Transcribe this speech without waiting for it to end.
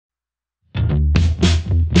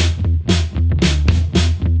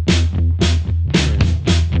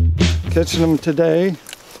catching them today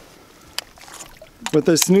with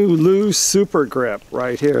this new Lews SuperGrip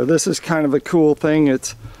right here. This is kind of a cool thing.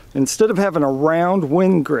 It's, instead of having a round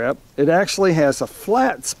wind grip, it actually has a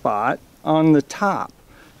flat spot on the top.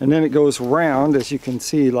 And then it goes round, as you can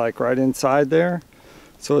see, like right inside there.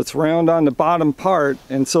 So it's round on the bottom part,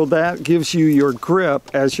 and so that gives you your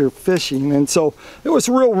grip as you're fishing. And so it was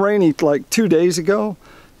real rainy like 2 days ago,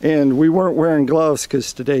 and we weren't wearing gloves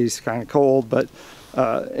because today's kind of cold, but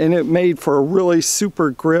and it made for a really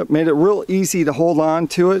super grip, made it real easy to hold on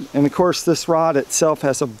to it. And of course this rod itself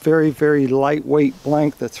has a very, very lightweight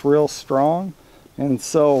blank that's real strong, and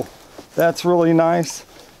so that's really nice.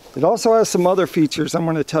 It also has some other features I'm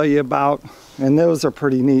going to tell you about, and those are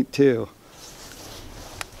pretty neat too.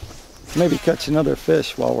 Maybe catch another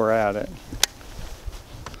fish while we're at it.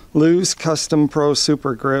 Lews Custom Pro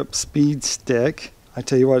Super Grip Speed Stick. I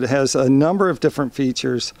tell you what, it has a number of different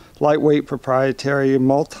features. Lightweight, proprietary,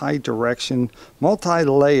 multi-direction,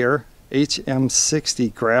 multi-layer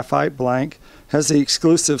HM60 graphite blank. Has the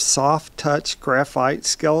exclusive soft touch graphite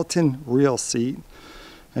skeleton reel seat.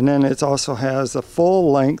 And then it also has a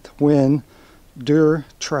full-length Wiegmann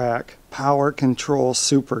Dri-Tac power control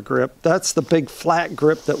super grip. That's the big flat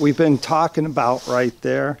grip that we've been talking about right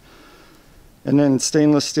there. And then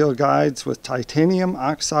stainless steel guides with titanium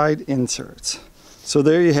oxide inserts. So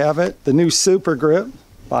there you have it, the new super grip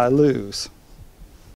by Lews.